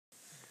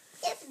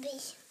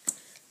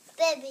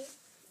Baby.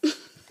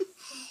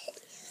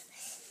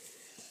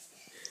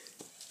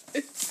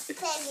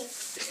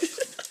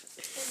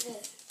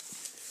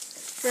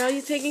 Bro,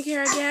 you taking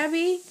care of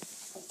Gabby?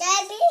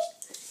 Gabby?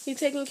 You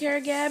taking care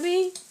of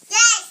Gabby?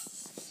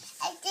 Yes.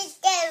 I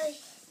take Gabby.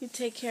 You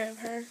take care of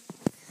her.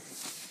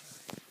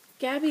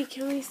 Gabby,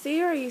 can we see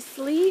her? Are you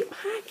asleep?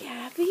 Hi,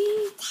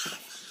 Gabby.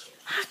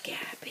 Hi,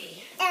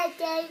 Gabby. Hi,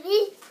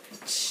 Gabby.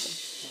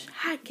 Shh.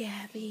 Hi,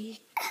 Gabby.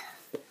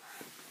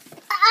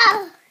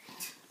 Oh.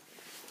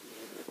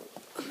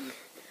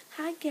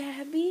 Hi,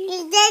 Gabby.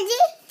 Is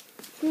Daddy?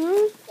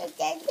 Is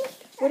Daddy?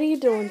 What are you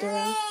doing,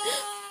 Dora?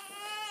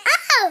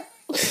 Oh.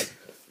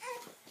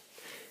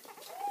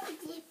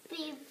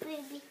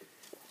 Baby.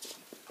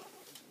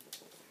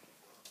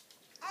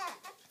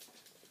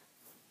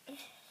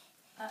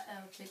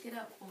 Uh-oh, pick it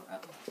up for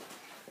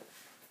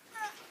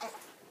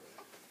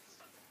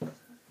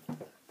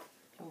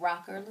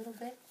rock her a little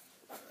bit.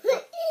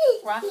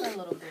 Rock her a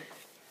little bit.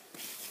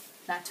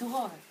 Not too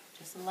hard.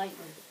 Just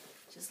lightly.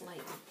 Just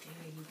lightly.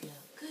 There you go.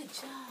 Good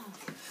job.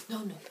 No,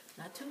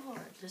 not too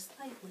hard. Just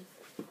lightly.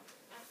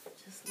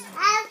 Just lightly.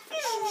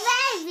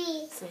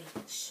 Baby. Say,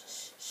 shh,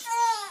 shh, shh.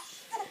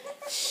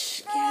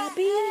 Shh,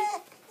 Gabby.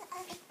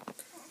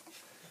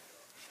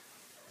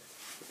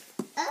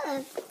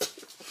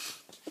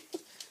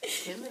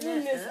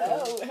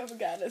 I've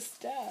got to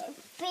stop.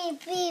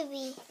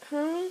 Baby.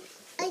 Huh?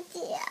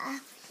 Yeah.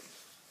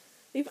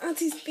 Leave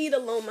Auntie's feet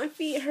alone. My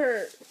feet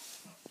hurt.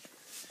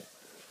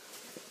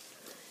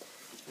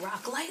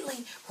 Rock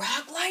lightly.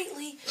 Rock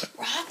lightly.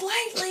 Rock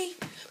lightly.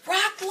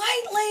 Rock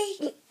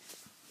lightly.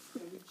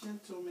 Be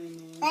gentle,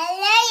 man.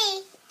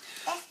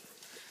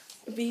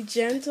 Be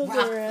gentle, Rock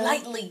Dora.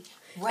 lightly.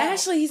 Rock.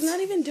 Ashley, he's not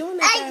even doing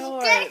that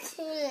hard.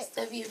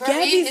 Steffi, her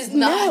Gabby's is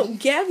not. no.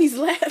 Gabby's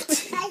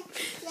laughing.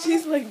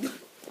 She's like.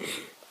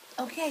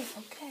 Okay.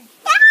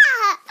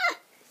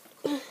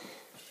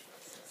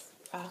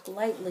 Rock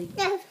lightly.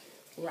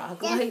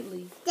 Rock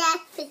lightly.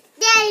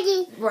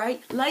 Daddy.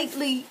 Right,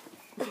 lightly.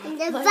 And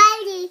the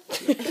body.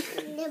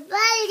 And the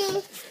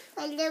body.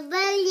 And the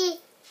body.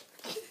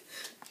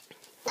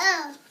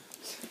 Oh.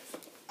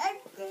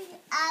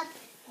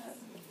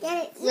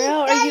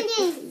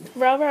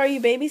 Robert, are you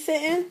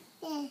babysitting?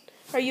 Yeah.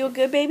 Are you a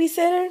good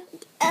babysitter?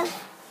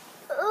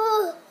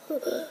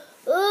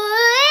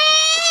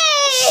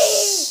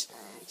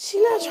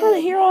 She's not trying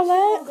to hear all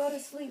that. Go to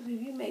sleep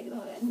if you making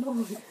all that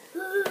noise.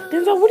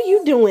 Denzel, what are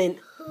you doing?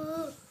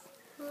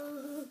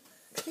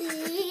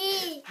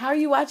 How are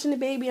you watching the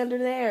baby under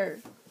there?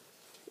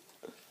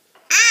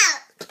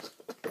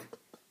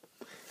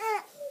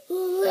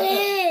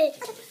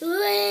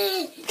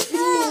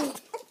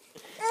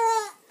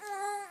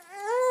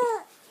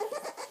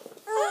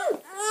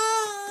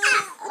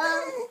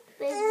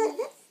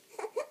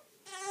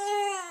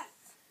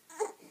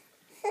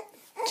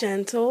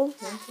 Gentle.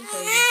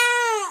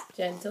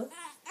 Gentle.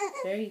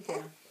 There you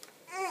go.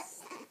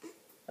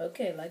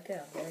 Okay, let go.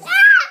 There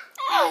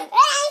you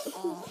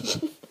go.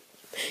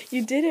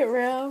 You did it,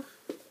 Rel.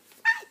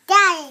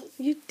 Daddy.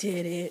 You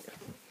did it.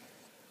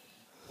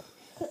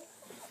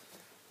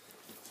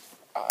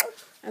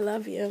 I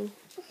love you.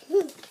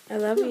 I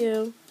love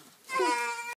you.